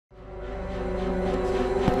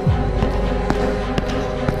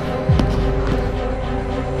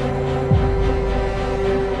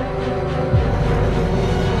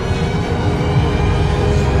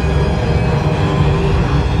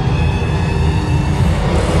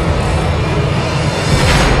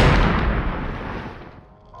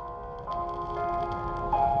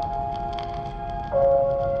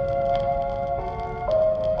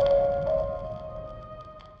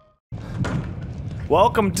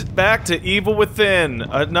Welcome back to Evil Within,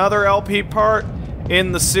 another LP part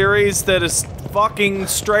in the series that is fucking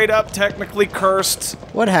straight up technically cursed.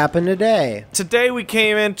 What happened today? Today we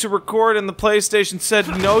came in to record and the PlayStation said,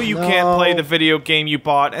 no, you can't play the video game you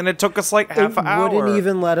bought, and it took us like half an hour. It wouldn't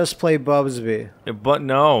even let us play Bubsby. But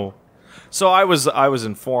no. So I was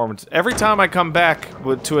informed. Every time I come back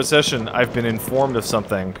to a session, I've been informed of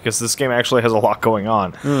something, because this game actually has a lot going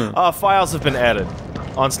on. Files have been added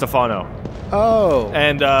on Stefano. Oh.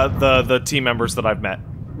 And the team members that I've met.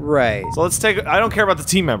 Right. So let's take. I don't care about the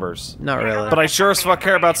team members. Not really. But I sure as fuck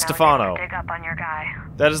care about Stefano.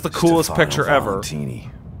 That is the coolest picture ever.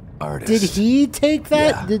 Did he take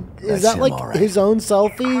that? Yeah, is that like his own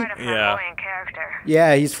selfie? Yeah.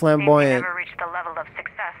 Yeah, he's flamboyant. Never reached the level of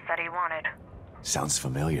success that he wanted. Sounds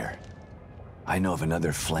familiar. I know of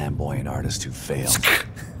another flamboyant artist who failed.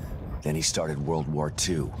 Then he started World War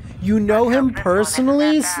II. You know him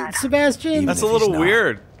personally, Sebastian? Even That's a if he's little not,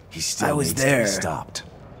 weird. He still I was needs there. to be stopped.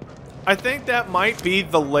 I think that might be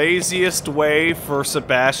the laziest way for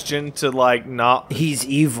Sebastian to, like, not... He's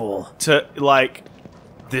evil. To, like...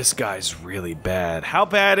 This guy's really bad. How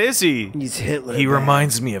bad is he? He's Hitler. He bad.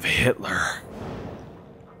 reminds me of Hitler.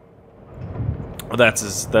 Well, that's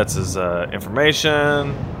his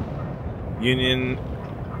information. Union...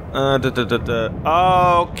 Okay.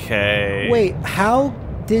 Wait, how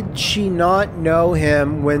did she not know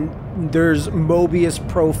him when there's Mobius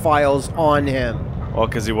profiles on him? Well,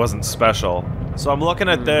 because he wasn't special. So I'm looking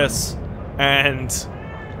at this, and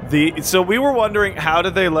so we were wondering, how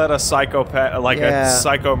did they let a psychopath, like a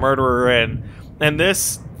psycho murderer in? And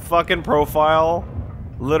this fucking profile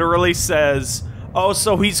literally says, oh,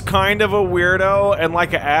 so he's kind of a weirdo and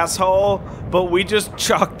like an asshole, but we just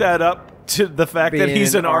chalked that up to the fact that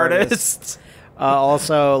he's an artist.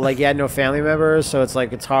 Also, like, he had no family members, so it's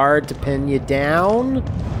like, it's hard to pin you down.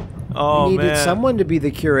 Oh, you needed man. someone to be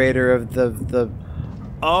the curator of the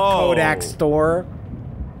Kodak store.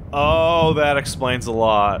 Oh, that explains a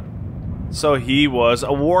lot. So he was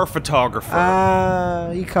a war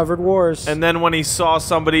photographer. He covered wars. And then when he saw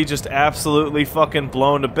somebody just absolutely fucking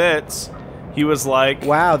blown to bits, he was like,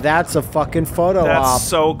 wow, that's a fucking photo op. that's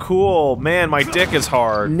so cool. Man, my dick is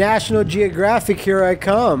hard. National Geographic, here I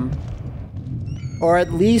come. Or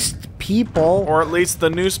at least People. Or at least the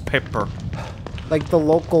newspaper. Like the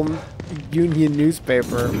local Union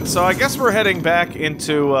newspaper. So I guess we're heading back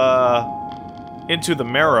into the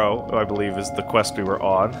Marrow, I believe is the quest we were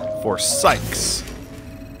on, for Sykes.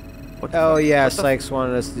 Oh yeah, Sykes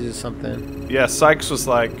wanted us to do something. Yeah, Sykes was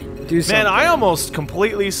like, Do something. man, I almost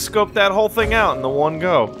completely scoped that whole thing out in the one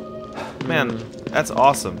go. Man, that's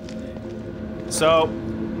awesome. So,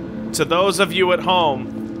 to those of you at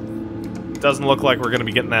home, it doesn't look like we're going to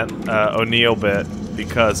be getting that O'Neill bit,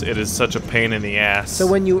 because it is such a pain in the ass. So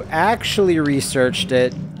when you actually researched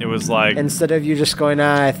it, it was like... instead of you just going,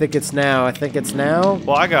 I think it's now, I think it's now?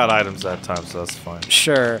 Well, I got items that time, so that's fine.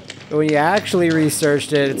 Sure. But when you actually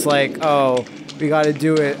researched it, it's like, oh, we got to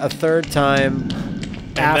do it a third time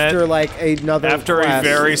after, then, like, another after quest. a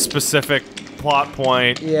very specific plot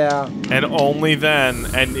point. Yeah. And only then,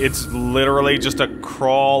 and it's literally just a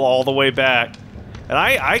crawl all the way back. And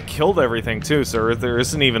I killed everything too, so there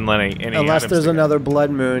isn't even any unless items there's to get. another blood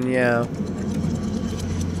moon, yeah.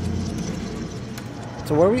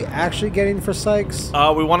 So what are we actually getting for Sykes?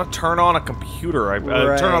 We want to turn on a computer.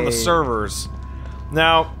 Turn on the Right. servers.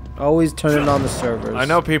 Now, Always turning on the servers. I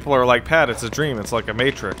know people are like, Pat, it's a dream. It's like a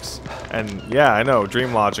Matrix. And yeah, I know,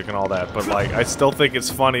 dream logic and all that. But like, I still think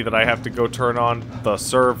it's funny that I have to go turn on the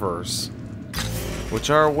servers.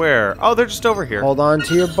 Which are where? Oh, they're just over here. Hold on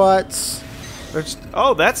to your butts. They're just,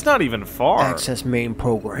 oh, that's not even far. Access main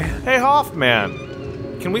program. Hey,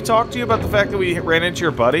 Hoffman. Can we talk to you about the fact that we ran into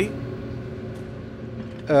your buddy?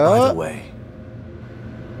 By the way,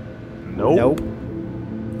 Nope.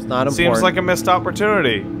 It's not important. Seems like a missed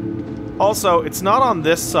opportunity. Also, it's not on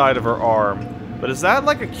this side of her arm, but is that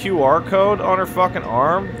like a QR code on her fucking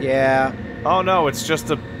arm? Yeah. Oh no, it's just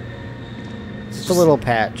a... Just a little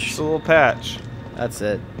patch. Just a little patch. That's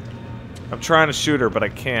it. I'm trying to shoot her, but I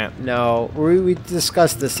can't. No, we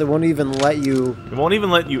discussed this. It won't even let you... It won't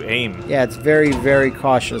even let you aim. Yeah, it's very, very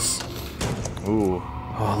cautious. Ooh.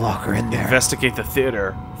 Oh, lock her in there. Investigate the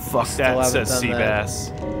theater. Fuck Still that, haven't says done that.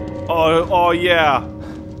 Seabass. Oh yeah.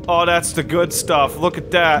 Oh, that's the good stuff. Look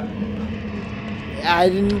at that. I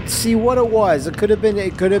didn't see what it was. It could have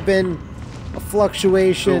been a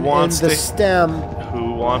fluctuation in the stem.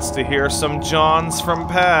 Who wants to hear some Johns from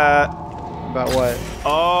Pat? About what?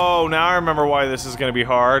 Oh, now I remember why this is gonna be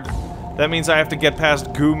hard. That means I have to get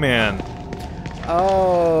past Goo Man.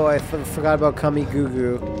 Oh, I forgot about Kami Goo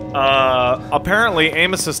Goo. Apparently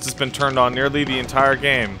aim assist has been turned on nearly the entire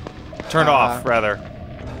game. Turned off, rather.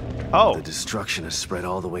 Oh. The destruction has spread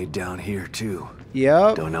all the way down here, too.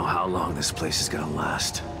 Yep. Don't know how long this place is gonna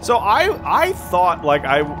last. So I thought, like,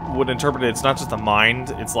 I would interpret it, it's not just a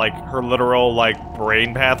mind, it's like her literal, like,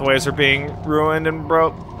 brain pathways are being ruined and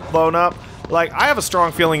blown up. Like, I have a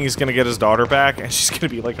strong feeling he's gonna get his daughter back, and she's gonna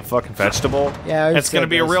be like a fucking vegetable. Yeah, it's gonna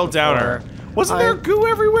be a real downer. Wasn't there goo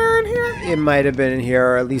everywhere in here? It might have been in here,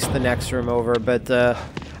 or at least the next room over, but, I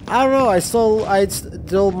don't know, I'd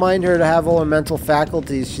still mind her to have all her mental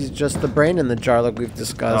faculties. She's just the brain in the jar, like we've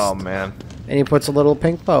discussed. Oh, man. And he puts a little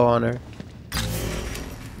pink bow on her.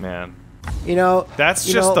 Man. You know... That's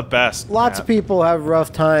just the best, Lots of people have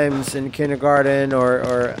rough times in kindergarten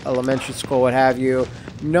or elementary school, what have you.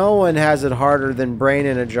 No one has it harder than brain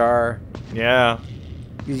in a jar. Yeah.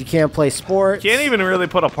 Because you can't play sports. Can't even really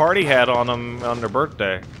put a party hat on them on their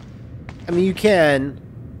birthday. I mean, you can.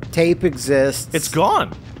 Tape exists. It's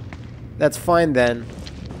gone. That's fine then.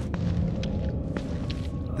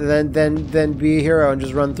 Then be a hero and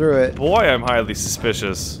just run through it. Boy, I'm highly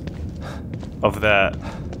suspicious of that.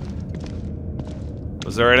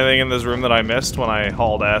 Was there anything in this room that I missed when I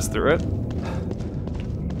hauled ass through it?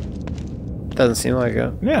 Doesn't seem like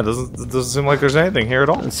it. Yeah, it doesn't seem like there's anything here at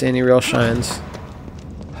all. Doesn't see any real shines.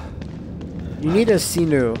 You need a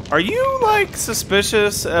Sinu. Are you, like,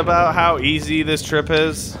 suspicious about how easy this trip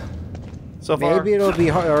is so far? Maybe it'll be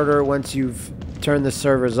harder once you've turned the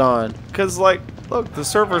servers on. Because, like, look, the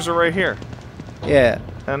servers are right here. Yeah.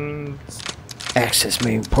 And... Access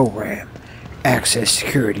main program. Access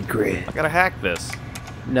security grid. I gotta hack this.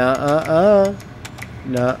 Nuh-uh-uh.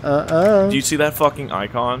 Nuh-uh-uh. Do you see that fucking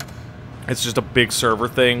icon? It's just a big server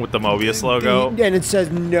thing with the Mobius logo. And it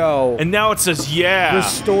says no. And now it says yeah.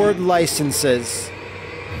 Restored licenses.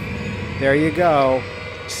 There you go.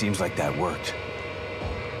 Seems like that worked.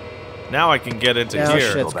 Now I can get into now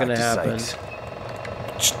here. Shit's gonna happen.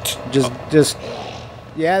 Sight. Just.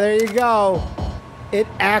 Yeah, there you go. It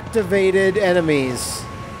activated enemies.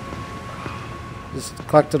 Just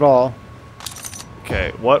collect it all.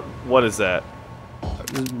 Okay, what is that?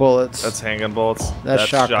 There's bullets. That's handgun bullets. That's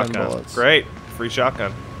shotgun bullets. Great, free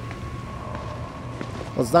shotgun.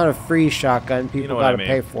 Well, it's not a free shotgun. People You know what gotta I mean.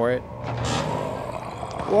 pay for it.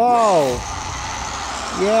 Whoa.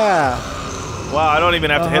 Yeah. Wow, I don't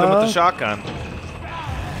even have to hit him with the shotgun.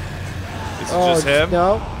 Is it just him?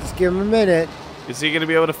 No, just give him a minute. Is he gonna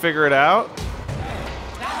be able to figure it out?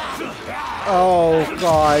 Oh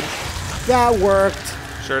god, that worked.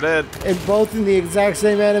 Sure did. And both in the exact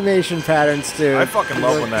same animation patterns too. I fucking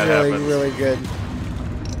love when that really, happens. Really good.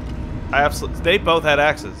 I absolutely. They both had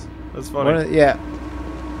axes. That's funny. Yeah.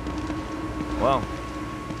 Well.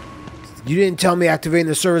 You didn't tell me activating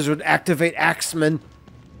the servers would activate Axeman.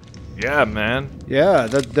 Yeah, man. Yeah,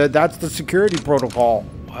 that's the security protocol.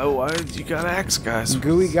 Why did you got axe guys?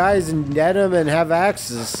 Gooey guys and net them and have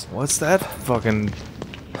axes. What's that fucking?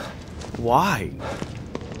 Why?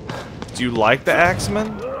 Do you like the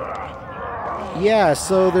Axemen? Yeah,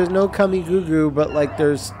 so there's no Kami Gugu, but like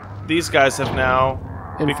there's... These guys have now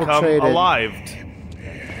become alive.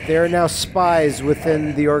 They are now spies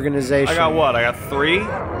within the organization. I got what? I got 3?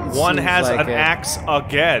 One has like an axe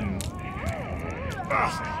again.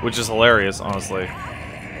 Which is hilarious, honestly.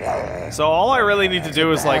 So all I really need to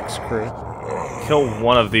do is like kill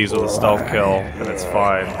one of these with a stealth kill, and it's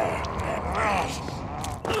fine.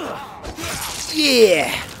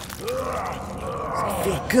 Yeah! I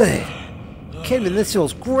feel good. Kidman, this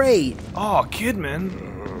feels great. Oh,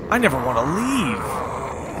 Kidman. I never want to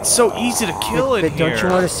leave. It's so easy to kill in but here. Don't you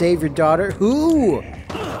want to save your daughter? Who?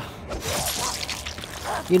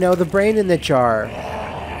 You know, the brain in the jar.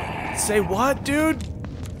 Say what, dude?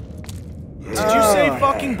 Did you say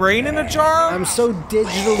fucking brain in a jar? I'm so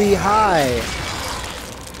digitally high.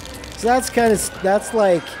 So that's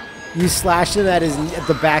like you slashed him at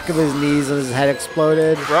the back of his knees and his head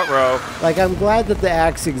exploded. Ruh-roh. Like, I'm glad that the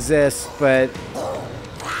axe exists, but...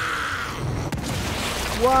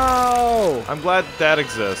 Whoa! I'm glad that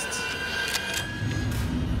exists.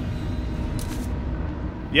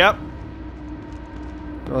 Yep.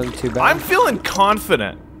 Wasn't too bad. I'm feeling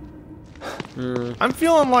confident. I'm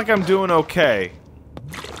feeling like I'm doing okay.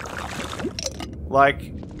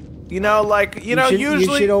 Like, usually...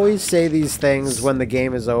 You should always say these things when the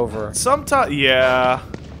game is over. Sometimes, yeah.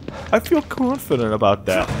 I feel confident about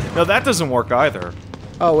that. No, that doesn't work either.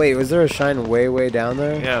 Oh, wait, was there a shine way down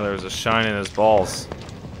there? Yeah, there was a shine in his balls.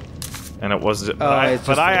 And it was... Oh,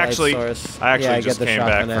 but I actually just came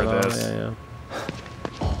back for ammo. this. Yeah.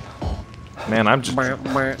 Man, I'm just...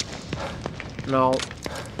 No.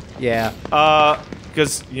 Yeah.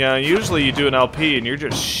 Because, you know, usually you do an LP and you're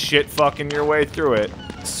just shit fucking your way through it.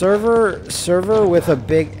 Server with a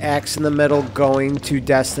big X in the middle going to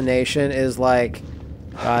destination is like,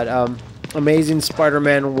 God, Amazing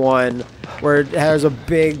Spider-Man 1, where it has a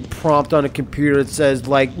big prompt on a computer that says,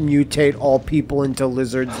 like, mutate all people into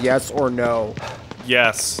lizards, yes or no.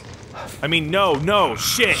 Yes. I mean, no,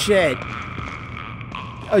 shit. Shit.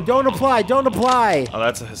 Don't apply, don't apply. Oh,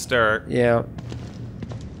 that's a hysteric. Yeah.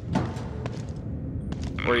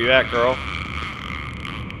 Where you at, girl?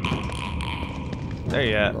 There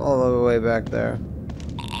you at. All the way back there.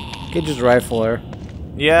 Could just rifle her.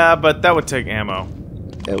 Yeah, but that would take ammo.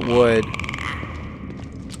 It would.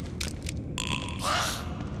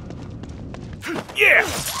 Yeah!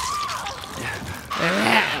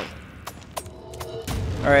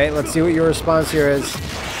 Alright, let's see what your response here is.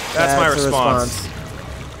 That's my a response.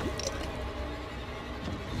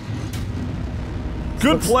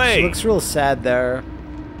 Good play! She looks real sad there.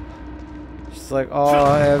 She's like, oh,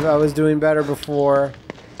 I was doing better before.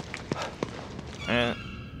 And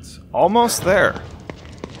it's almost there.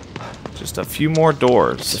 Just a few more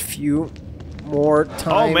doors. A few more times.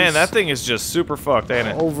 Oh man, that thing is just super fucked, ain't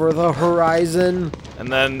it? Over the horizon.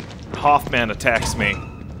 And then Hoffman attacks me.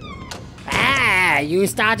 Ah, you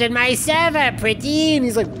started my server, pretty. And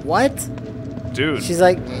he's like, what? Dude. She's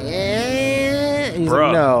like, eh. And he's Bruh.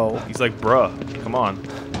 like, no. He's like, bruh, come on.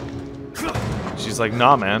 She's like,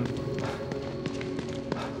 nah, man.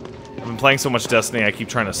 I've been playing so much Destiny, I keep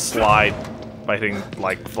trying to slide by hitting,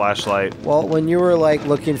 like, flashlight. Well, when you were, like,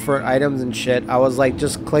 looking for items and shit, I was like,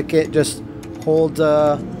 just click it, just hold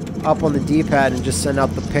up on the D-pad and just send out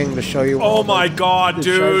the ping to show you where Oh my god, the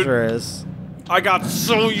dude! treasure is. I got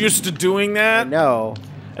so used to doing that. No.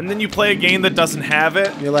 And then you play a game that doesn't have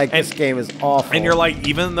it. You're like, and, this game is awful. And you're like,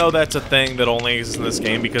 even though that's a thing that only exists in this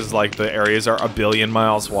game because, like, the areas are a billion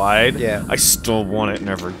miles wide, yeah. I still want it in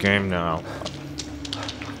every game now.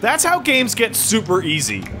 That's how games get super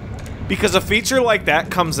easy. Because a feature like that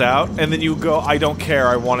comes out, and then you go, I don't care,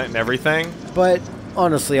 I want it in everything. But,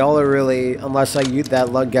 honestly, all it really, unless that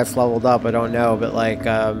gets leveled up, I don't know, but, like,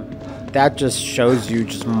 that just shows you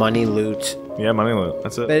just money loot. Yeah, money loot,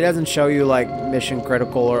 that's it. But it doesn't show you, like, mission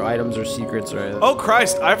critical or items or secrets or anything. Oh,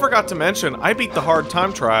 Christ, I forgot to mention, I beat the hard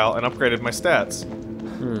time trial and upgraded my stats.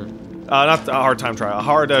 Not the hard time trial, a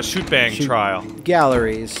hard shoot bang trial.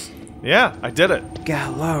 Galleries. Yeah, I did it.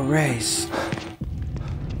 Galleries.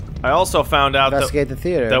 I also found out Investigate the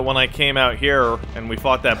theater. that when I came out here and we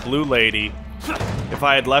fought that blue lady, if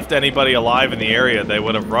I had left anybody alive in the area, they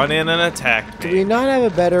would have run in and attacked me. Do we not have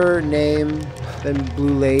a better name than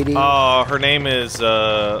Blue Lady? Her name is,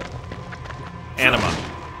 Anima.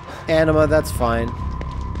 Anima, that's fine.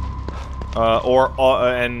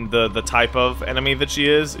 And the type of enemy that she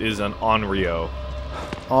is an Onryo.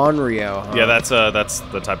 Onryo, huh? Yeah, that's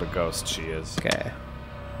the type of ghost she is. Okay.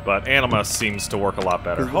 But Anima seems to work a lot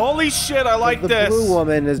better. Holy shit, I like this! The blue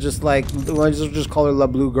woman is just like, let's just call her La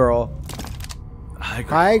Blue Girl.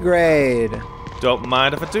 High grade. Don't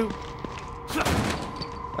mind if I do.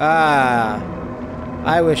 Ah.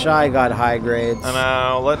 I wish I got high grades. And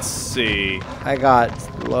now, let's see. I got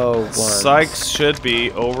low ones. Sykes should be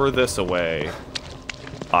over this away.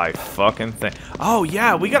 I fucking think. Oh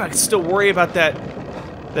yeah, we gotta still worry about that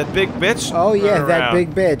big bitch. Oh yeah, running that around. big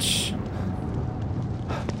bitch.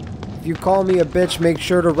 If you call me a bitch, make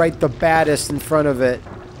sure to write the baddest in front of it.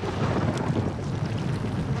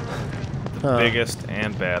 The biggest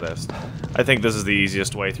and baddest. I think this is the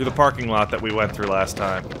easiest way through the parking lot that we went through last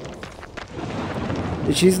time.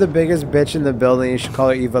 If she's the biggest bitch in the building, you should call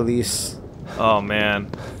her Evilise. Oh man,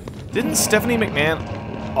 didn't Stephanie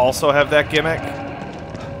McMahon also have that gimmick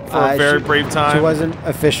for a very brief time? She wasn't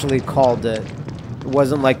officially called it. It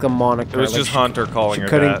wasn't like the moniker. It was like just Hunter calling her She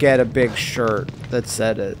couldn't that. get a big shirt that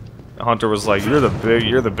said it. Hunter was like, "You're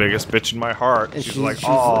the biggest bitch in my heart." And She's like,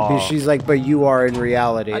 "Oh." She's like, but you are in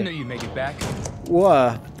reality. I knew you'd make it back.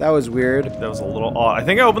 Whoa, that was weird. That was a little odd. I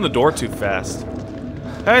think I opened the door too fast.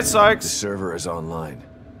 Hey, The Sykes. server is online.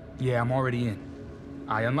 Yeah, I'm already in.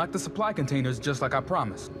 I unlocked the supply containers just like I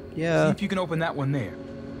promised. See Yeah. if you can open that one there.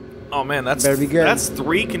 Oh man, that's Better be good. That's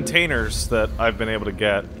 3 containers that I've been able to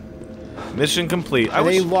get. Mission complete. And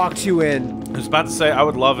they locked you in. I was about to say I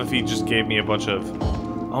would love if he just gave me a bunch of.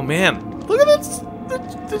 Oh man, look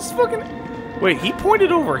at this fucking. Wait, he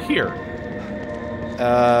pointed over here.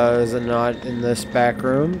 Is it not in this back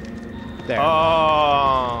room? There.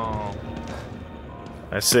 Oh,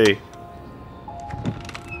 I see. Is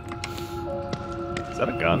that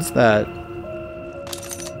a gun? What's that?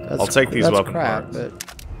 I'll take these that's weapon crap, parts. but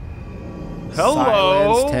Hello.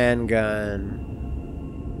 silenced handgun.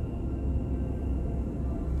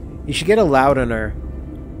 You should get a Loudener.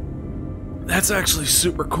 That's actually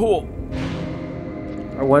super cool.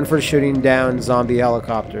 Or one for shooting down zombie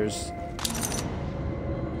helicopters.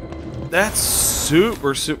 That's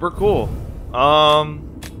super, super cool.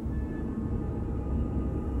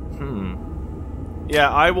 Yeah,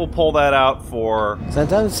 I will pull that out for...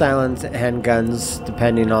 Sometimes silenced handguns,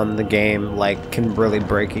 depending on the game, like, can really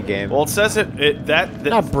break a game. Well, it says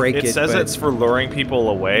Not break it, it says but- it's for luring people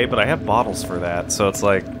away, but I have bottles for that, so it's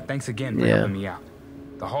like... Thanks again for Yeah. helping me out.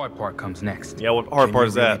 The hard part comes next. Yeah, what hard Can part you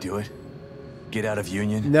is really that? do it? Get out of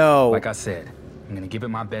Union? No. Like I said, I'm gonna give it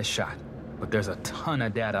my best shot. But there's a ton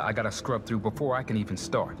of data I gotta scrub through before I can even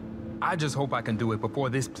start. I just hope I can do it before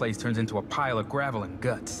this place turns into a pile of gravel and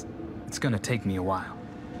guts. It's gonna take me a while.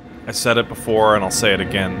 I said it before, and I'll say it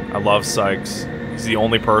again. I love Sykes. He's the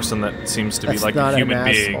only person that seems to be That's like not a an human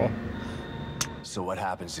being. asshole. So what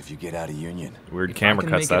happens if you get out of Union? Weird If camera I can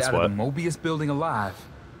cuts, make that's it out what. of the Mobius building alive,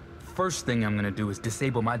 first thing I'm gonna do is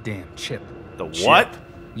disable my damn chip. The what?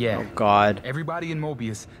 Yeah. Oh, God. Everybody in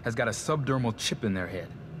Mobius has got a subdermal chip in their head.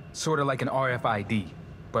 Sort of like an RFID,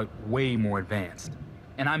 but way more advanced.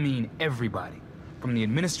 And I mean everybody. From the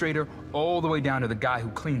administrator all the way down to the guy who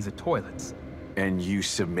cleans the toilets. And you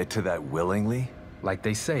submit to that willingly? Like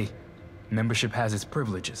they say, membership has its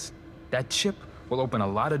privileges. That chip will open a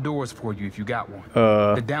lot of doors for you if you got one.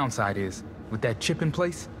 The downside is, with that chip in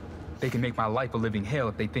place, they can make my life a living hell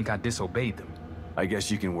if they think I disobeyed them. I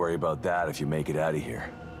guess you can worry about that if you make it out of here.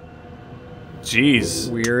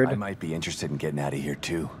 Jeez. Weird. I might be interested in getting out of here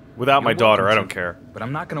too. Without my You're daughter, I welcome don't to, care. But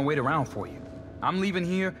I'm not gonna wait around for you. I'm leaving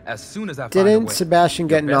here as soon as I find a Didn't way. Sebastian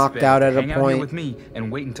get Your best knocked bet out is at a hang out here point with me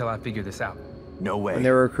and wait until I figure this out. No way. when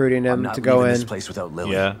they were recruiting I'm him not to go leaving in? this place without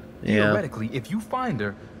Lily. Yeah. Yeah. Theoretically, if you find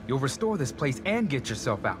her, you'll restore this place and get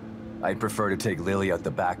yourself out. I'd prefer to take Lily out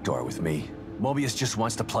the back door with me. Mobius just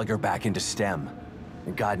wants to plug her back into STEM.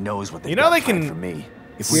 And God knows what they You know got they planned can for me.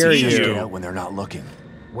 If see we can just you. get out when they're not looking.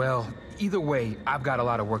 Well, either way, I've got a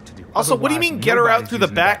lot of work to do. Also, what do you Otherwise, mean get her out nobody's through the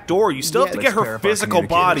using back door? You still have Yeah, to get let's her verify physical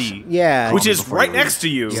body. communicators. Yeah. Which is Before right you next to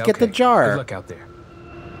you. Yeah, get the jar. Good luck out there.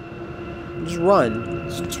 Just run.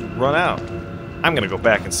 Just run out. I'm gonna go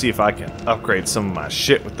back and see if I can upgrade some of my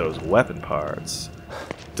shit with those weapon parts.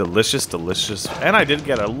 Delicious, delicious. And I did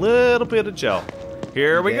get a little bit of gel.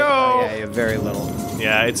 Here we Yeah, go. yeah, very little.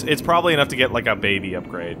 Yeah, it's probably enough to get like a baby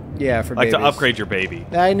upgrade. Yeah, for Like babies. to upgrade your baby.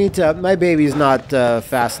 I need to. My baby's not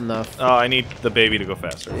fast enough. Oh, I need the baby to go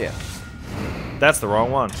faster. Yeah. That's the wrong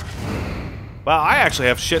one. Wow, I actually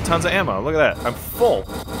have shit tons of ammo. Look at that. I'm full.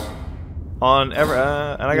 On every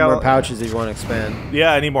and I Need got more pouches if you want to expand.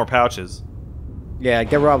 Yeah, I need more pouches. Yeah,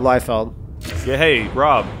 get Rob Liefeld. Yeah, hey,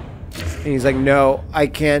 Rob. And he's like, no, I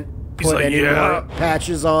can't He's put like, any yeah. more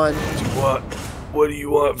patches on. What? What do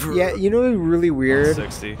you want for Yeah, you know what'd be really weird?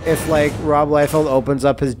 160. If, like, Rob Liefeld opens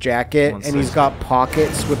up his jacket and he's 160. got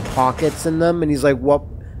pockets with pockets in them, and he's like,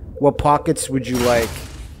 what pockets would you like?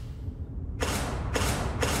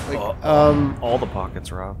 All the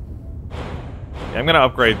pockets, Rob. Yeah, I'm gonna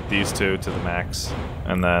upgrade these two to the max,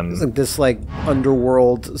 and then Like this, like,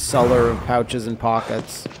 underworld cellar of pouches and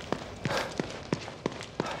pockets.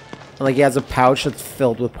 And, like, he has a pouch that's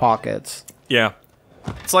filled with pockets. yeah,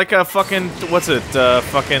 it's like a fucking what's it?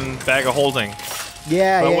 Fucking bag of holding.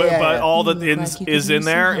 Yeah, But, yeah. but all You that look is, like you is could in use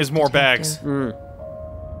some there help, is more Detective. bags.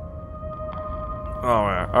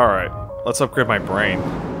 Oh, all right. Let's upgrade my brain.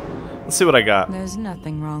 Let's see what I got. There's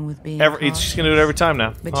nothing wrong with being It's just gonna do it every time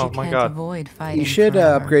now. but Oh you my can't god. avoid fighting. You should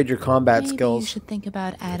forever. upgrade your combat Maybe skills. You should think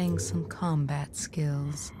about adding some combat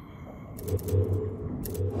skills.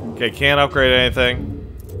 Okay, can't upgrade anything.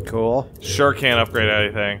 Cool. Sure can't upgrade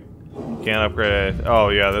anything. Can't upgrade anything. Oh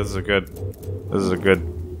yeah, this is a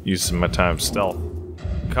good use of my time. Stealth.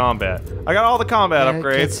 Combat. I got all the combat Get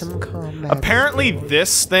upgrades. some combat Apparently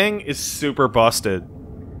this thing is super busted.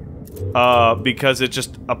 Because it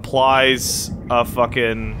just applies a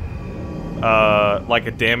fucking like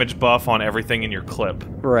a damage buff on everything in your clip.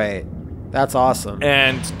 Right. That's awesome.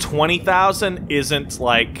 And 20,000 isn't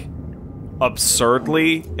like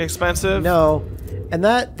absurdly expensive. No. And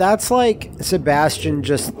that's like Sebastian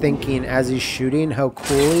just thinking as he's shooting how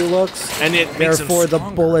cool he looks. And it makes him Therefore, the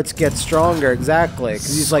stronger. bullets get stronger. Exactly. Because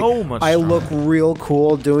he's So like, much I stronger. look real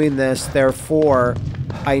cool doing this. Therefore,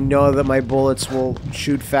 I know that my bullets will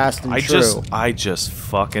shoot fast and true. I just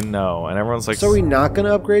fucking know. And everyone's like, So are we not going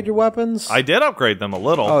to upgrade your weapons? I did upgrade them a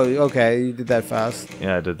little. Oh, okay. You did that fast.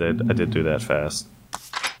 Yeah, I did do that fast.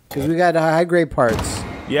 Because we got high grade parts.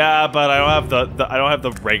 Yeah, but I don't have the I don't have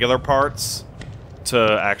the regular parts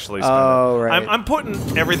to actually spend Oh, it. right. I'm putting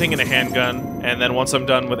everything in a handgun, and then once I'm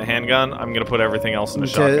done with a handgun, I'm gonna put everything else in a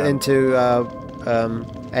shotgun. Into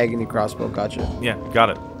agony crossbow. Gotcha. Yeah,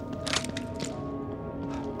 got it.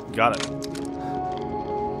 Got it.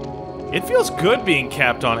 It feels good being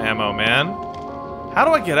capped on ammo, man. How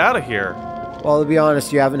do I get out of here? Well, to be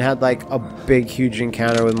honest, you haven't had like a big, huge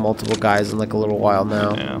encounter with multiple guys in like a little while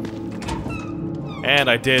now. Yeah. And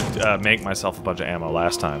I did make myself a bunch of ammo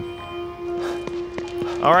last time.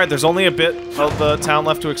 Alright, there's only a bit of the town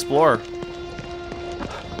left to explore.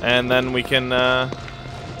 And then we can,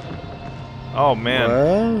 Oh,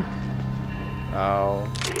 man. What? Oh.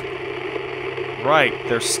 Right,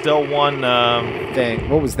 there's still one, Dang,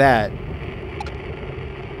 what was that?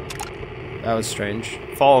 That was strange.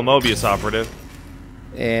 Follow Mobius operative.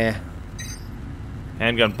 Eh.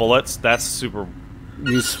 Handgun bullets, that's super...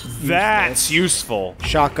 That's useful.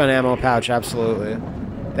 Shotgun ammo pouch, absolutely.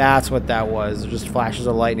 That's what that was. Just flashes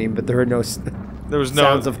of lightning, but there were no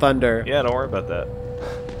sounds of thunder. Yeah, don't worry about that.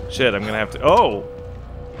 Shit, I'm gonna have to... Oh!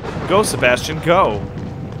 Go, Sebastian, go!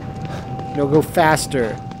 No, go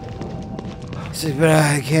faster. He said, but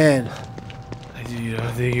I can. I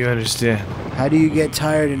don't think you understand. How do you get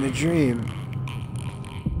tired in a dream?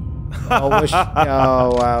 Oh,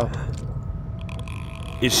 oh, wow.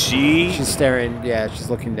 Is she... She's staring, yeah, she's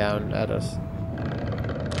looking down at us.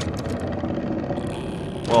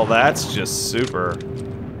 Well, that's just super.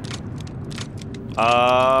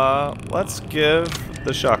 Let's give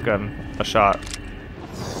the shotgun a shot.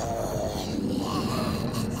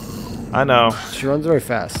 I know. She runs very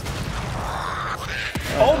fast.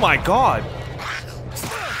 Oh my god!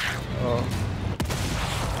 Oh.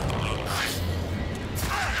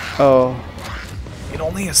 Oh. It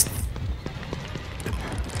only is...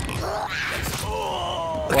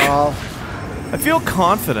 Well... I feel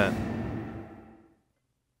confident.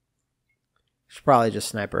 Should probably just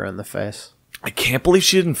snipe her in the face. I can't believe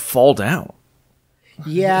she didn't fall down.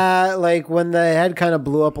 Yeah, like when the head kind of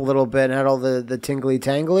blew up a little bit and had all the tingly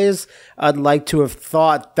tanglies, I'd like to have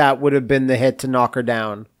thought that would have been the hit to knock her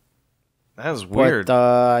down. That was weird.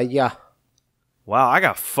 But, yeah. Wow, I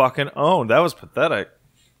got fucking owned. That was pathetic.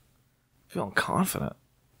 Feeling confident.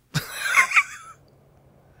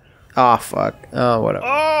 Oh, fuck. Oh, whatever.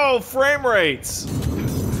 Oh, frame rates!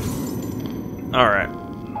 Alright.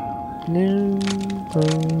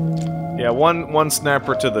 Yeah, one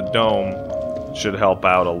snapper to the dome should help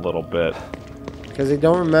out a little bit. Because I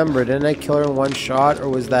don't remember. Didn't I kill her in one shot? Or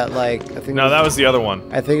was that like... I think no, that was the other one.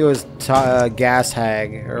 I think it was Gas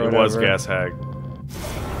Hag or whatever. It was Gas Hag.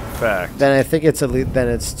 Fact. Then I think it's at least... Then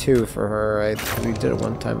it's 2 for her. We did it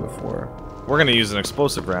one time before. We're gonna use an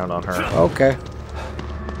explosive round on her. Okay.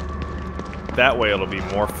 That way it'll be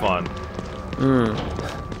more fun.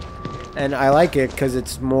 And I like it because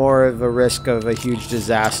it's more of a risk of a huge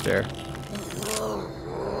disaster.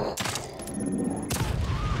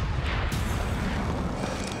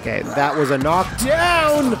 Okay, that was a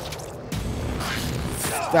knockdown!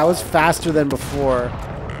 That was faster than before.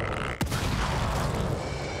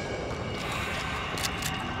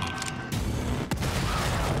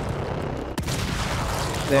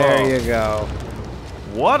 There you go.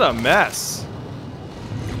 What a mess.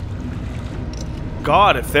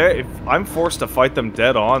 God, if I'm forced to fight them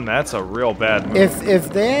dead on, that's a real bad move. If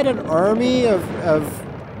they had an army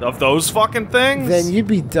of those fucking things, then you'd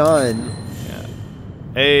be done. Yeah.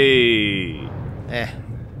 Hey.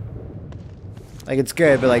 Like it's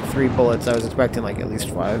good, but like 3 bullets. I was expecting like at least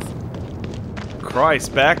 5.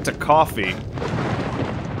 Christ, back to coffee.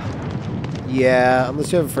 Yeah,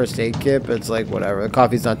 unless you have a first aid kit, but it's like whatever. The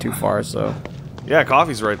coffee's not too far, so. Yeah,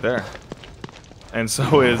 coffee's right there. And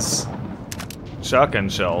so is shotgun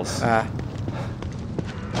shells. I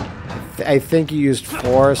think you used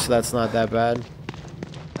 4, so that's not that bad.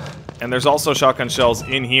 And there's also shotgun shells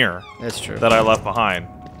in here. That's true. That I left behind.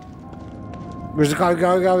 Where's the coffee?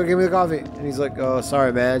 Go, give me the coffee. And he's like, oh,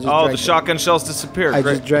 sorry, man. Oh, the shotgun shells disappeared. I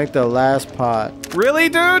just drank the last pot. Really,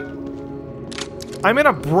 dude? I'm in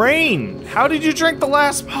a brain. How did you drink the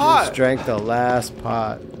last pot? Just drank the last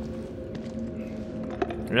pot.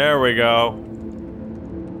 There we go.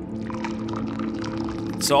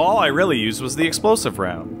 So all I really used was the explosive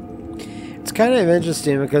round. It's kind of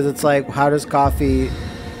interesting because it's like, how does coffee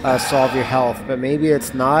solve your health? But maybe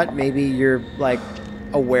it's not. Maybe your like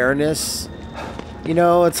awareness. You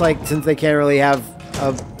know, it's like since they can't really have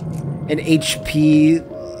an HP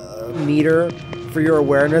meter for your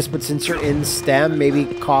awareness, but since you're in STEM, maybe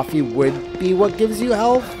coffee would be what gives you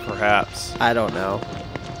health? Perhaps. I don't know.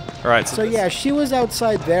 Alright, so yeah, she was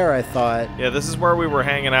outside there, I thought. Yeah, this is where we were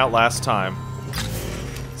hanging out last time.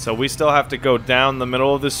 So we still have to go down the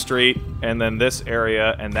middle of the street, and then this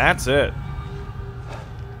area, and that's it.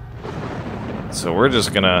 So we're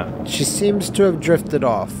just gonna... She seems to have drifted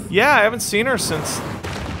off. Yeah, I haven't seen her since...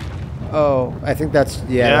 Oh, I think that's...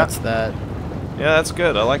 Yeah, that's that. Yeah, that's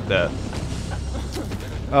good. I like that.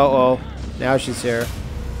 Oh, now she's here.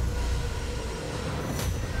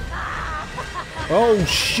 Oh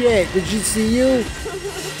shit! Did she see you?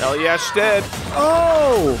 Hell yeah, she did.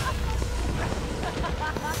 Oh!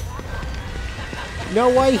 No,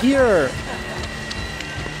 why here?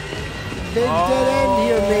 There's dead end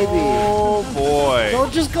here, maybe. Oh boy.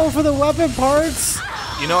 Don't just go for the weapon parts.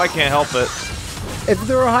 You know I can't help it. If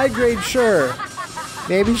they're high grade, sure.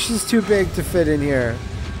 Maybe she's too big to fit in here.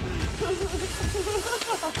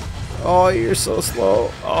 Oh, you're so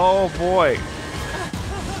slow. Oh boy.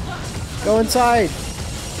 Go inside.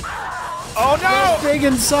 Oh no! Big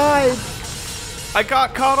inside. I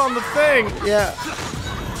got caught on the thing. Yeah.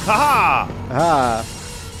 Haha. Ah.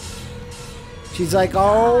 She's like,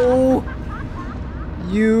 oh,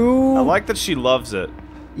 you. I like that she loves it.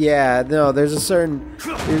 Yeah, no, there's a certain.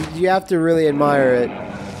 You have to really admire it.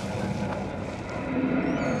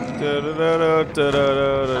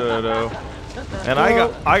 And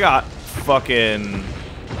I got fucking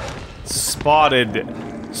spotted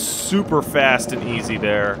super fast and easy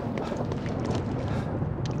there.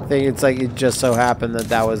 I think it's like it just so happened that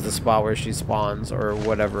that was the spot where she spawns or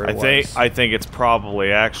whatever it was. I think it's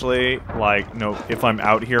probably actually like no. If I'm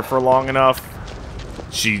out here for long enough,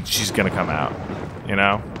 she's gonna come out. You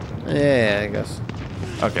know? Yeah, I guess.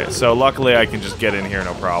 Okay, so luckily I can just get in here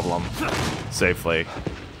no problem, safely.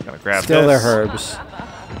 Gonna grab Still this. they're herbs.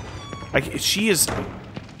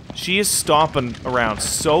 She is stomping around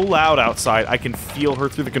so loud outside. I can feel her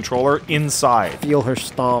through the controller inside. Feel her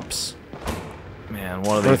stomps. Man,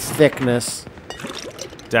 one of Her these. thickness.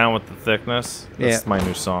 Down with the thickness. That's Yeah. my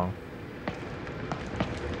new song.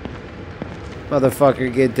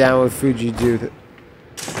 Motherfucker, get down with Fuji dude.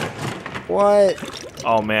 What?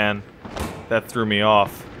 Oh man, that threw me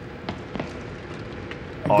off.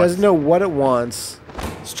 It doesn't know what it wants.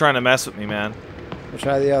 It's trying to mess with me, man. We'll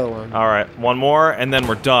try the other one. All right, one more, and then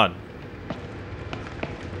we're done.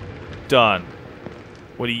 Done.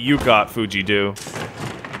 What do you got, Fuji? Do?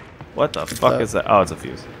 What the fuck is that? Oh, it's a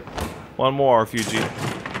fuse. One more, Fuji.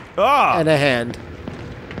 Ah! And a hand.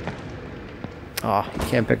 Oh, you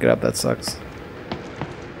can't pick it up. That sucks.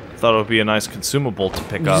 Thought it would be a nice consumable to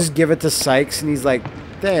pick You up. just give it to Sykes, and he's like,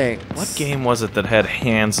 thanks. What game was it that had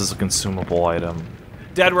hands as a consumable item?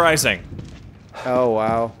 Dead Rising. Oh,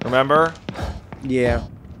 wow. Remember? Yeah,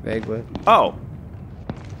 vaguely. Oh.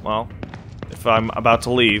 Well, if I'm about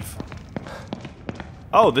to leave.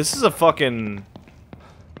 Oh, this is a fucking...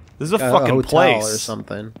 This is a fucking hotel place. or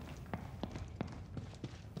something.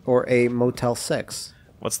 Or a Motel 6.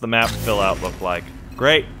 What's the map fill out look like?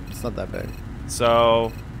 Great. It's not that big.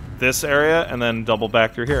 So, this area, and then double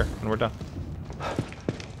back through here, and we're done.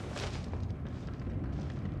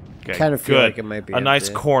 Okay, Kind of feel good. like it might be a nice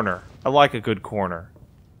empty. corner. I like a good corner.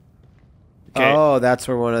 Okay, Oh, that's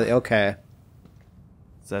where one of the... Okay.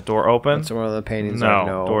 is that door open? That's where one of the paintings No, are.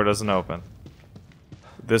 No, door doesn't open.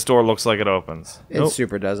 This door looks like it opens. It Nope.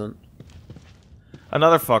 super doesn't.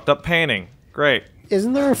 Another fucked up painting. Great.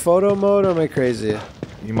 Isn't there a photo mode, or am I crazy?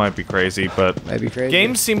 You might be crazy, but Might be crazy.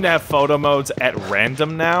 games seem to have photo modes at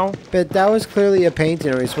random now. But that was clearly a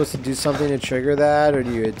painting. Are we supposed to do something to trigger that, or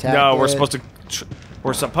do you attack No, we're it?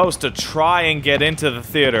 supposed to try and get into the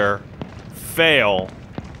theater, fail,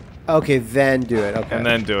 Okay, then do it. Okay. and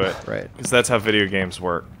then do it. Right. Because that's how video games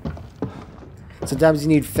work. Sometimes you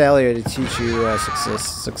need failure to teach you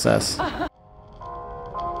success.